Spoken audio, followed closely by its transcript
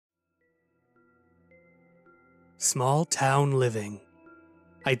Small Town Living.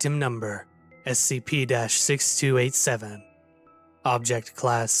 Item Number SCP-6287. Object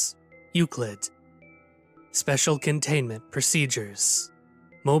Class Euclid. Special Containment Procedures.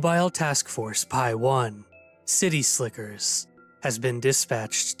 Mobile Task Force Pi-1, City Slickers, has been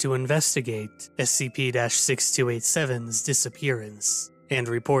dispatched to investigate SCP-6287's disappearance and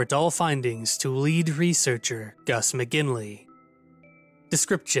report all findings to lead researcher Gus McGinley.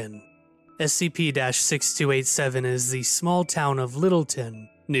 Description: SCP-6287 is the small town of Littleton,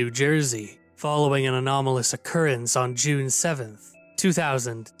 New Jersey, following an anomalous occurrence on June 7,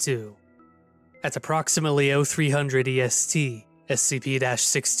 2002. At approximately 0300 EST,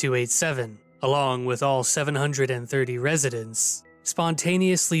 SCP-6287, along with all 730 residents,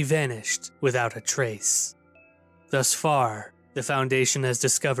 spontaneously vanished without a trace. Thus far, the Foundation has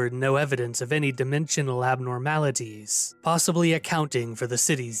discovered no evidence of any dimensional abnormalities, possibly accounting for the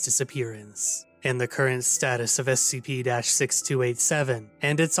city's disappearance, and the current status of SCP-6287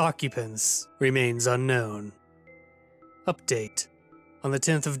 and its occupants remains unknown. Update: on the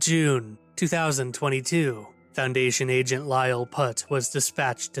 10th of June, 2022, Foundation Agent Lyle Putt was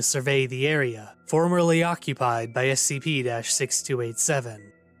dispatched to survey the area formerly occupied by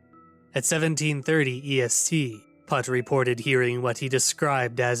SCP-6287. At 1730 EST, Putt reported hearing what he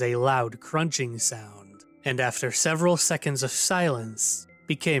described as a loud crunching sound, and after several seconds of silence,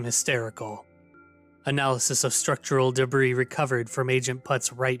 became hysterical. Analysis of structural debris recovered from Agent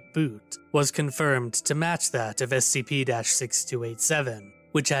Putt's right boot was confirmed to match that of SCP-6287,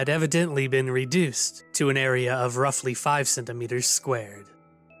 which had evidently been reduced to an area of roughly 5 centimeters squared.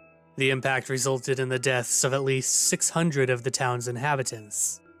 The impact resulted in the deaths of at least 600 of the town's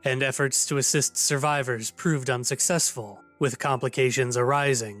inhabitants, and efforts to assist survivors proved unsuccessful, with complications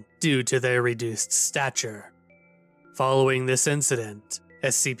arising due to their reduced stature. Following this incident,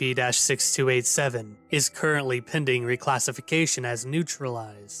 SCP-6287 is currently pending reclassification as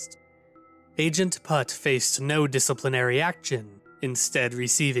neutralized. Agent Putt faced no disciplinary action, instead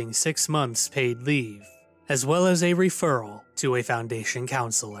receiving 6 months paid leave, as well as a referral to a Foundation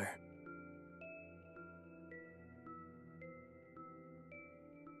counselor.